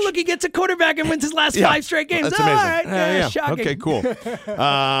good coach. Oh, look, he gets a quarterback and wins his last 5 straight games. That's All amazing. right, shocking. Okay, cool.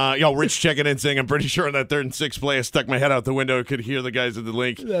 Rich checking in saying, I'm pretty sure on that 3rd and 6 play, I stuck my head out the window, could hear the guys at the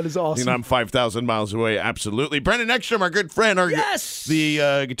link. That is awesome. I'm 5,000 miles away. Absolutely. Brendan Ekstrom, our good friend,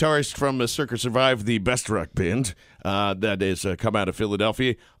 the guitarist from Circa Survive, the best rock band that is come out of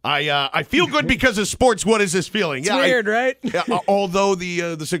Philadelphia. I feel good because of sports. What is this feeling? It's weird, right? Yeah, although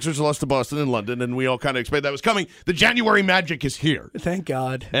the Sixers lost to Boston and London, and we all kind of expected that was coming, the January magic is here. Thank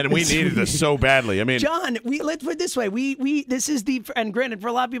God. And we needed this so badly. I mean, John, let's put it this way: this is and granted, for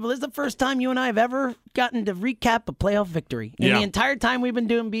a lot of people, this is the first time you and I have ever gotten to recap a playoff victory. In the entire time we've been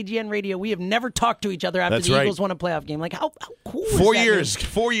doing BGN Radio, we have never talked to each other after the Eagles won a playoff game. Like how cool is that?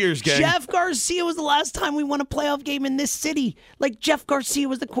 4 years, gang. Jeff Garcia was the last time we won a playoff game in this city. Like Jeff Garcia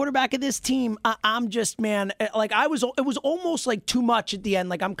was the quarterback of this team. I'm just, man, like it was almost like too much at the end.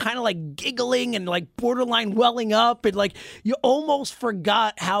 Like I'm kind of like giggling and like borderline welling up, and like you almost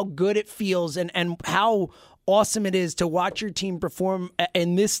forgot how good it feels and how awesome it is to watch your team perform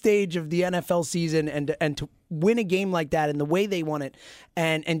in this stage of the NFL season and to win a game like that and the way they won it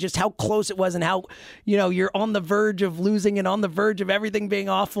and just how close it was and how you're on the verge of losing and on the verge of everything being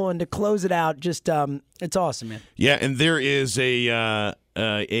awful, and to close it out, just it's awesome, man. Yeah, and there is so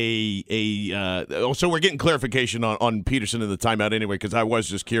we're getting clarification on Peterson in the timeout anyway, because I was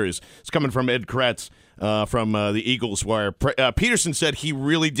just curious. It's coming from Ed Kratz from the Eagles Wire. Peterson said he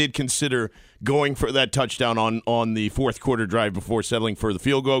really did consider going for that touchdown on the fourth quarter drive before settling for the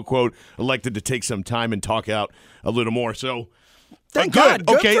field goal. Quote, elected to take some time and talk out a little more. So Thank good.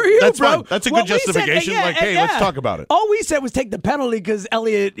 God. Okay, good for you, that's bro. fine. That's a good justification. Let's talk about it. All we said was take the penalty because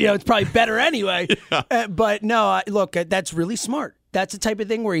Elliott, it's probably better anyway. But no, look, that's really smart. That's the type of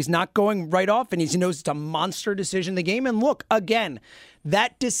thing where he's not going right off, and he knows it's a monster decision in the game. And look, again,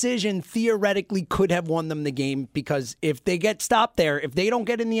 that decision theoretically could have won them the game, because if they get stopped there, if they don't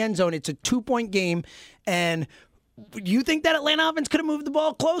get in the end zone, it's a 2-point game. And you think that Atlanta offense could have moved the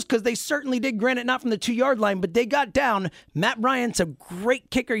ball close? Because they certainly did, granted not from the 2-yard line, but they got down. Matt Bryant's a great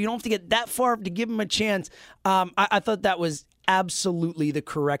kicker. You don't have to get that far to give him a chance. I thought that was absolutely the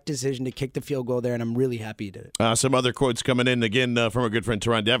correct decision to kick the field goal there, and I'm really happy he did it. Some other quotes coming in again from our good friend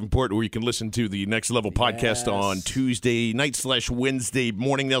Teron Davenport, where you can listen to the Next Level podcast on Tuesday night / Wednesday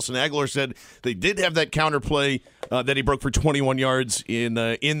morning. Nelson Aguilar said they did have that counter play that he broke for 21 yards in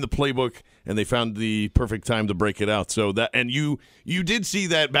the playbook, and they found the perfect time to break it out. So that, and you did see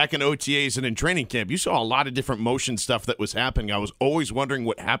that back in OTAs and in training camp. You saw a lot of different motion stuff that was happening. I was always wondering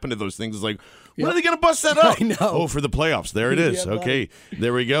what happened to those things. It's like, when are they going to bust that up? I know. Oh, for the playoffs. There it is. Yeah, okay,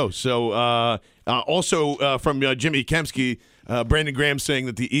 there we go. So also from Jimmy Kempski, Brandon Graham saying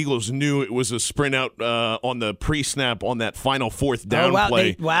that the Eagles knew it was a sprint out on the pre-snap on that final fourth down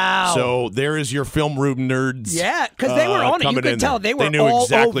play. Wow. So there is your film room nerds. Yeah, because they were on it. You could tell they were all over it. They knew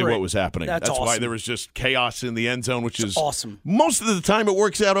exactly what was happening. That's awesome. Why there was just chaos in the end zone, which is awesome. Most of the time it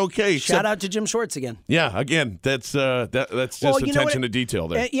works out okay. Shout out to Jim Schwartz again. Yeah, again, that's just attention to detail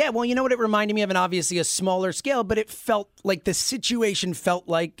there. Well, you know what it reminded me of, and obviously a smaller scale, but it felt like the situation felt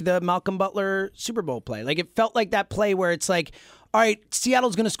like the Malcolm Butler Super Bowl play. Like it felt like that play where it's like, all right,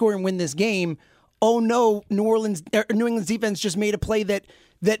 Seattle's going to score and win this game. Oh no, New England's defense just made a play that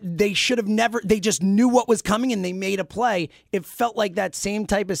they should have never. They just knew what was coming and they made a play. It felt like that same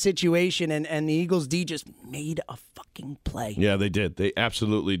type of situation, and the Eagles D just made a fucking play. Yeah, they did. They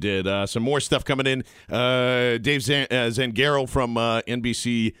absolutely did. Some more stuff coming in. Dave Zangaro from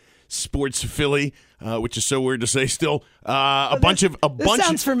NBC Sports Philly, which is so weird to say still. This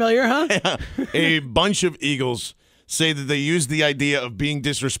sounds familiar, huh? A bunch of Eagles say that they used the idea of being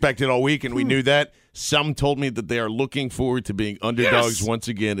disrespected all week, and we knew that. Some told me that they are looking forward to being underdogs once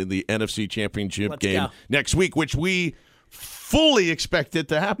again in the NFC Championship game next week, which we fully expect it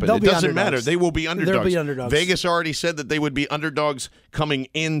to happen. It doesn't matter. They will be underdogs. They'll be underdogs. Vegas already said that they would be underdogs coming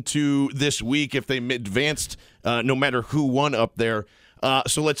into this week if they advanced, no matter who won up there.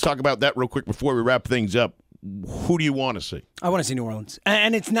 So let's talk about that real quick before we wrap things up. Who do you want to see? I want to see New Orleans.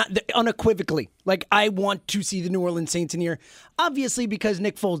 And it's not unequivocally. Like, I want to see the New Orleans Saints in here, obviously because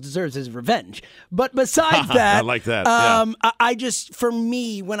Nick Foles deserves his revenge. But besides that, I like that. I just, for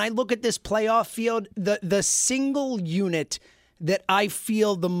me, when I look at this playoff field, the single unit that I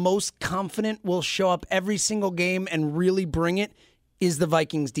feel the most confident will show up every single game and really bring it is the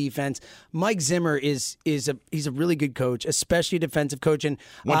Vikings defense. Mike Zimmer he's a really good coach, especially a defensive coach. And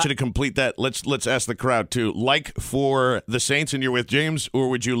I want you to complete that. Let's ask the crowd too. Like for the Saints, and you're with James, or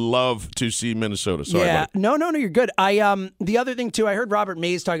would you love to see Minnesota? Sorry, yeah, buddy. no, you're good. The other thing too, I heard Robert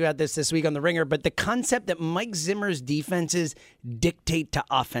Mays talk about this week on The Ringer, but the concept that Mike Zimmer's defenses dictate to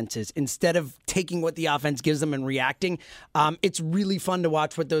offenses instead of taking what the offense gives them and reacting. It's really fun to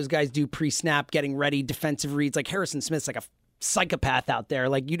watch what those guys do pre-snap, getting ready, defensive reads. Like Harrison Smith's like a psychopath out there.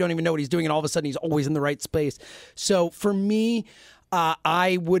 Like, you don't even know what he's doing, and all of a sudden he's always in the right space. So for me,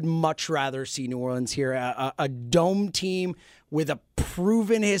 I would much rather see New Orleans here, a dome team with a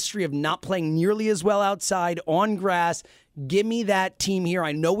proven history of not playing nearly as well outside on grass. Give me that team here.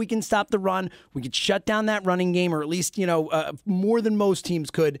 I know we can stop the run. We could shut down that running game, or at least, more than most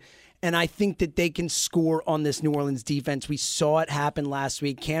teams could. And I think that they can score on this New Orleans defense. We saw it happen last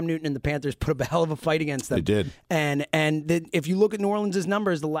week. Cam Newton and the Panthers put up a hell of a fight against them. They did. And if you look at New Orleans'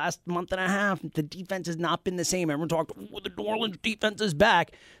 numbers the last month and a half, the defense has not been the same. Everyone talked, the New Orleans defense is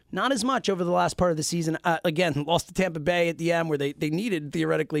back. Not as much over the last part of the season. Again, lost to Tampa Bay at the end where they needed,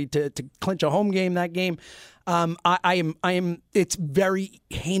 theoretically, to clinch a home game that game. It's very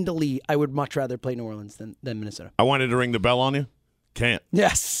handily, I would much rather play New Orleans than Minnesota. I wanted to ring the bell on you. Can't.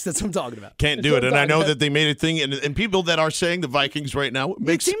 Yes, that's what I'm talking about. Can't do it. And I know that they made a thing, and people that are saying the Vikings right now,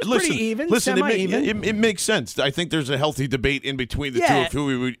 it seems pretty even, semi-even. It makes sense. I think there's a healthy debate in between the two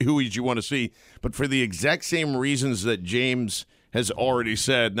of who you want to see. But for the exact same reasons that James has already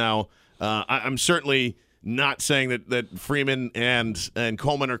said, now, I'm certainly not saying that Freeman and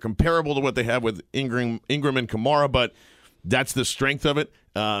Coleman are comparable to what they have with Ingram and Kamara, but that's the strength of it.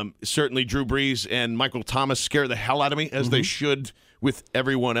 Certainly Drew Brees and Michael Thomas scare the hell out of me, as they should with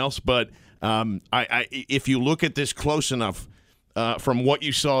everyone else. But if you look at this close enough from what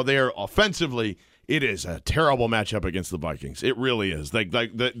you saw there offensively, it is a terrible matchup against the Vikings. It really is. Like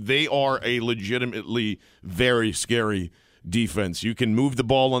they are a legitimately very scary defense. You can move the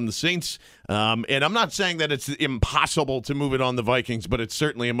ball on the Saints, and I'm not saying that it's impossible to move it on the Vikings, but it's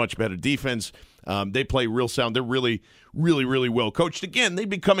certainly a much better defense. They play real sound. They're really, really, really well coached. Again, they'd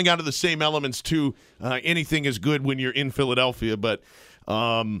be coming out of the same elements too. Anything is good when you're in Philadelphia, but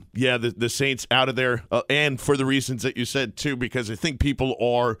the Saints out of there, and for the reasons that you said too, because I think people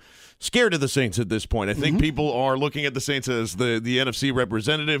are scared of the Saints at this point. I think people are looking at the Saints as the NFC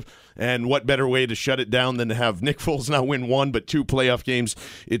representative, and what better way to shut it down than to have Nick Foles not win one but two playoff games.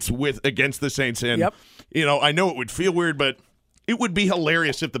 It's against the Saints, and I know it would feel weird, but it would be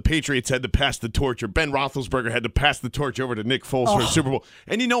hilarious if the Patriots had to pass the torch, or Ben Roethlisberger had to pass the torch over to Nick Foles for a Super Bowl.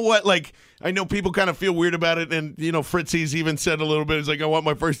 And you know what? Like, I know people kind of feel weird about it, and Fritzy's even said a little bit. He's like, "I want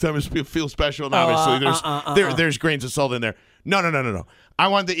my first time to feel special." And obviously, there's grains of salt in there. No. I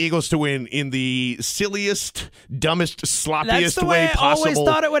want the Eagles to win in the silliest, dumbest, sloppiest That's the way possible. I always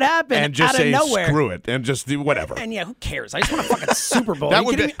thought it would happen. And just out of say, nowhere. Screw it, and just do whatever. And who cares? I just want a fucking Super Bowl.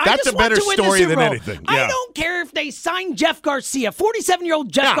 That's a better story than anything. Yeah. I don't care if they sign Jeff Garcia,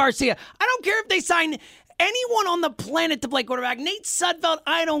 47-year-old Jeff Garcia. I don't care if they sign anyone on the planet to play quarterback. Nate Sudfeld,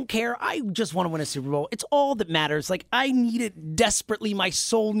 I don't care. I just want to win a Super Bowl. It's all that matters. Like, I need it desperately. My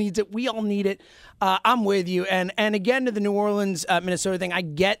soul needs it. We all need it. I'm with you. And again, to the New Orleans, Minnesota thing, I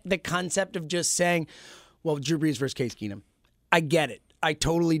get the concept of just saying, well, Drew Brees versus Case Keenum. I get it. I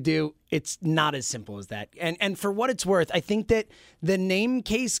totally do. It's not as simple as that. And for what it's worth, I think that the name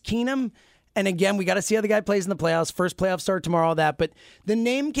Case Keenum, and again, we got to see how the guy plays in the playoffs. First playoff start tomorrow, all that. But the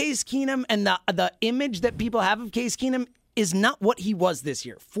name Case Keenum and the image that people have of Case Keenum is not what he was this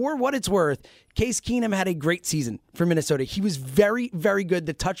year. For what it's worth, Case Keenum had a great season for Minnesota. He was very, very good.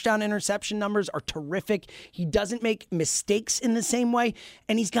 The touchdown interception numbers are terrific. He doesn't make mistakes in the same way,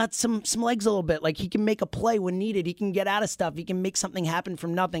 and he's got some legs a little bit. Like, he can make a play when needed. He can get out of stuff. He can make something happen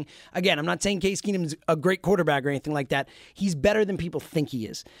from nothing. Again, I'm not saying Case Keenum's a great quarterback or anything like that. He's better than people think he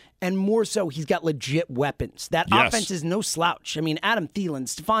is. And more so, he's got legit weapons. That offense is no slouch. I mean, Adam Thielen,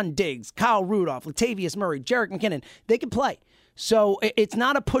 Stephon Diggs, Kyle Rudolph, Latavius Murray, Jerick McKinnon, they can play. So it's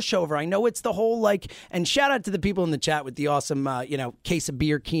not a pushover. I know it's the whole, like, and shout out to the people in the chat with the awesome, case of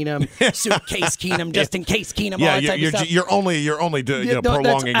beer Keenum, suitcase Keenum, just in case Keenum, all that type of stuff. You're only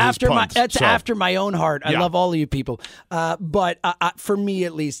prolonging his punt. That's after my own heart. I love all of you people. But for me,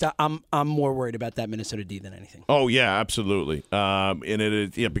 at least, I'm more worried about that Minnesota D than anything. Oh, yeah, absolutely. And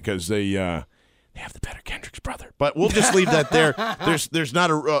it is, because they have the better Kendricks brother. But we'll just leave that there. There's not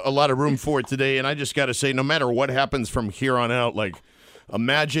a lot of room for it today. And I just got to say, no matter what happens from here on out, like,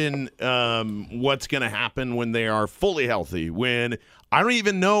 imagine what's going to happen when they are fully healthy. When I don't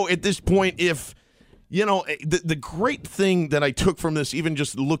even know at this point if, the great thing that I took from this, even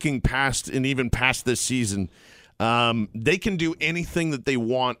just looking past and even past this season, they can do anything that they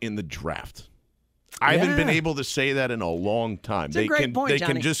want in the draft. I haven't been able to say that in a long time. It's a great point,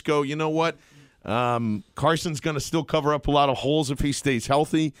 Johnny. Can just go, you know what? Carson's going to still cover up a lot of holes if he stays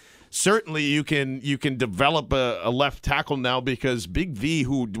healthy. Certainly, you can develop a left tackle now, because Big V,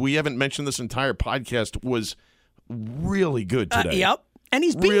 who we haven't mentioned this entire podcast, was really good today. Yep. And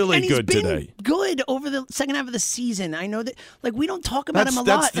he's been really good today. Good over the second half of the season. I know that, like, we don't talk about him a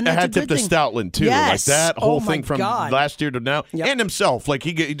lot, and that's a good thing. Stoutland too, yes. like that whole thing from God. last year to now, and himself. Like,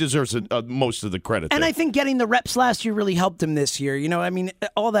 he deserves most of the credit. And there. I think getting the reps last year really helped him this year. I mean,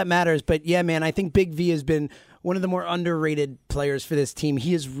 all that matters. But yeah, man, I think Big V has been one of the more underrated players for this team.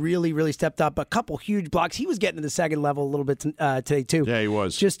 He has really, really stepped up. A couple huge blocks. He was getting to the second level a little bit today too. Yeah, he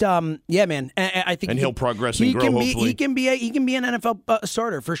was. Just yeah, man. I think he'll progress and grow. Hopefully, he can be an NFL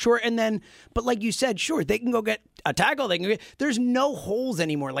starter for sure. And then, but like you said, sure, they can go get a tackle. They can get. There's no holes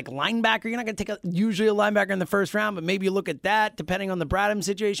anymore. Like linebacker, you're not going to take usually a linebacker in the first round, but maybe you look at that depending on the Bradham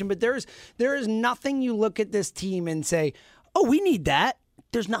situation. But there is nothing you look at this team and say, oh, we need that.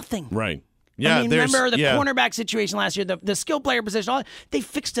 There's nothing. Right. Yeah, I mean, remember the cornerback situation last year, the skill player position, they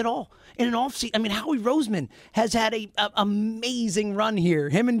fixed it all in an offseason. I mean, Howie Roseman has had a amazing run here.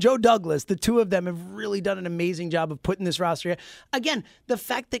 Him and Joe Douglas, the two of them have really done an amazing job of putting this roster here. Again, the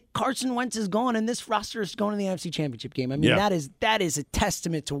fact that Carson Wentz is gone and this roster is going to the NFC Championship game, I mean, that is a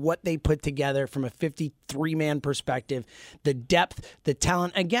testament to what they put together from a 53-man perspective, the depth, the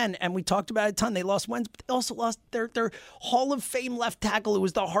talent. Again, and we talked about it a ton, they lost Wentz, but they also lost their Hall of Fame left tackle who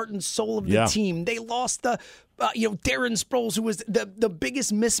was the heart and soul of the team. They lost the Darren Sproles, who was the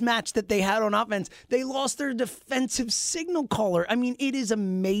biggest mismatch that they had on offense. They lost their defensive signal caller. I mean, it is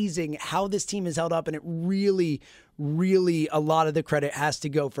amazing how this team has held up, and it really, really, a lot of the credit has to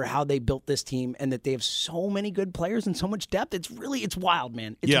go for how they built this team and that they have so many good players and so much depth. It's wild,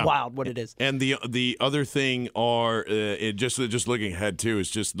 man. It's wild what it is. And the other thing just looking ahead too, is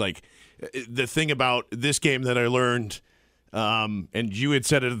just like the thing about this game that I learned. And you had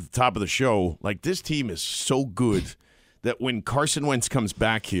said it at the top of the show, like, this team is so good that when Carson Wentz comes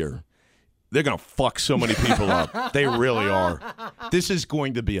back here, they're going to fuck so many people up. They really are. This is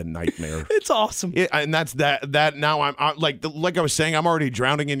going to be a nightmare. It's awesome. And that's that now I'm like I was saying, I'm already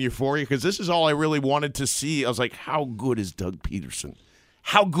drowning in euphoria because this is all I really wanted to see. I was like, how good is Doug Peterson?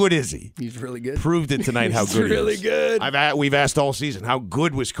 How good is he? He's really good. Proved it tonight how good really he is. Good. We've asked all season, how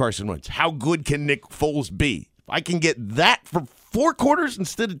good was Carson Wentz? How good can Nick Foles be? I can get that for 4 quarters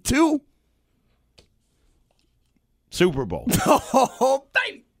instead of 2. Super Bowl. Oh,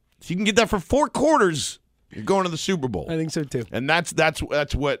 baby. If you can get that for 4 quarters, you're going to the Super Bowl. I think so too. And that's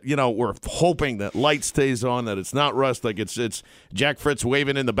what we're hoping, that light stays on, that it's not rust. Like it's Jack Fritz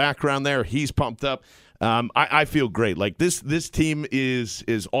waving in the background there. He's pumped up. I feel great. Like this team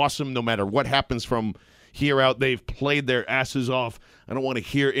is awesome no matter what happens from hear out they've played their asses off. I don't want to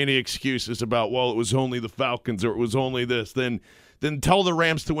hear any excuses about, well, it was only the Falcons or it was only this. Then tell the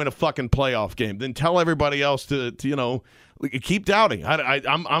Rams to win a fucking playoff game. Then tell everybody else to keep doubting.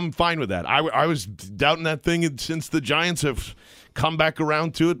 I'm fine with that. I was doubting that thing since the Giants have come back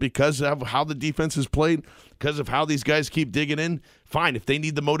around to it because of how the defense has played, because of how these guys keep digging in. Fine, if they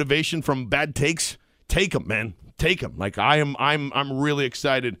need the motivation from bad takes, take them, man. Take them. Like I'm really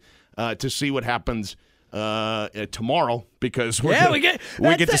excited to see what happens tomorrow because we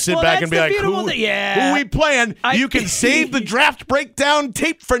get to sit back and be like, who are we playing? You can save the draft breakdown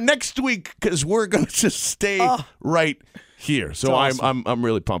tape for next week because we're going to just stay right here. So awesome. I'm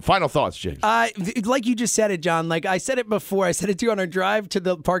really pumped. Final thoughts, James. Like you just said it, John. Like I said it before. I said it to you on our drive to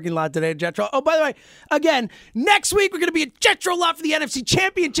the parking lot today at Jetro. Oh, by the way, again, next week we're going to be at Jetro lot for the NFC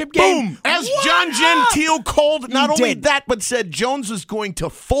Championship game. Boom! As John Gentile called, not only that, but said Jones was going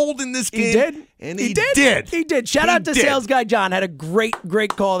to fold in this game. He did. And he did. He did. Shout out to sales guy John. Had a great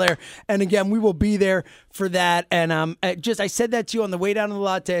call there. And again, we will be there for that. And I said that to you on the way down to the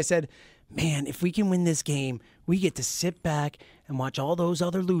latte. I said, man, if we can win this game, we get to sit back and watch all those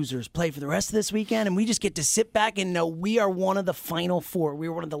other losers play for the rest of this weekend, and we just get to sit back and know we are one of the final four. We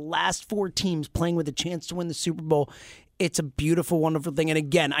are one of the last four teams playing with a chance to win the Super Bowl. It's a beautiful, wonderful thing. And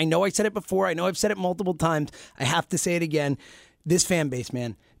again, I know I said it before. I know I've said it multiple times. I have to say it again. This fan base,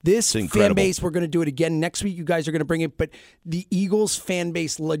 man. This fan base, we're going to do it again next week. You guys are going to bring it. But the Eagles fan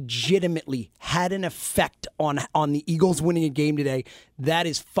base legitimately had an effect on the Eagles winning a game today. That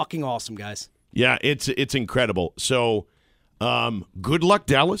is fucking awesome, guys. Yeah, it's incredible. So, good luck,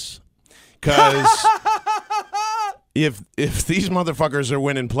 Dallas, because if these motherfuckers are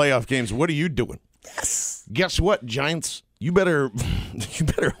winning playoff games, what are you doing? Yes. Guess what, Giants? You better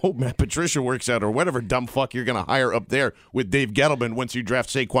hope Matt Patricia works out or whatever dumb fuck you're going to hire up there with Dave Gettleman once you draft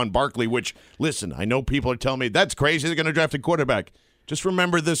Saquon Barkley, which, listen, I know people are telling me that's crazy. They're going to draft a quarterback. Just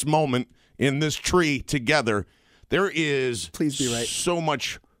remember this moment in this tree together. There is Please be right. so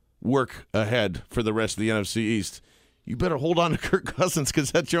much work ahead for the rest of the NFC East. You better hold on to Kirk Cousins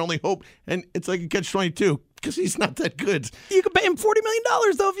because that's your only hope. And it's like a catch-22 because he's not that good. You can pay him $40 million,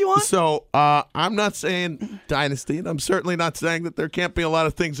 though, if you want. So I'm not saying dynasty, and I'm certainly not saying that there can't be a lot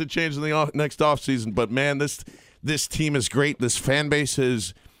of things that change in the next offseason. But, man, this team is great. This fan base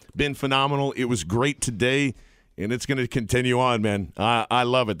has been phenomenal. It was great today, and it's going to continue on, man. I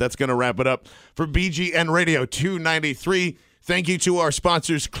love it. That's going to wrap it up for BGN Radio 293. Thank you to our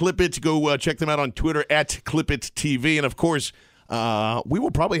sponsors, Clip It. Go check them out on Twitter at ClipItTV. And, of course, we will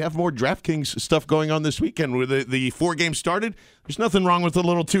probably have more DraftKings stuff going on this weekend. With the 4 games started, there's nothing wrong with a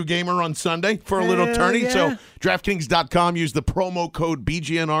little 2-gamer on Sunday for a little tourney. Yeah. So DraftKings.com, use the promo code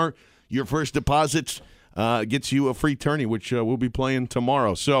BGNR. Your first deposit gets you a free tourney, which we'll be playing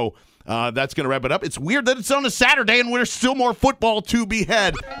tomorrow. So that's going to wrap it up. It's weird that it's on a Saturday and there's still more football to be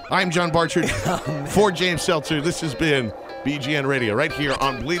had. I'm John Barchard for James Seltzer. This has been BGN Radio right here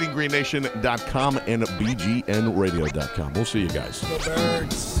on BleedingGreenNation.com and BGNRadio.com. We'll see you guys. Go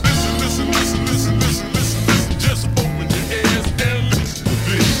Birds. Listen.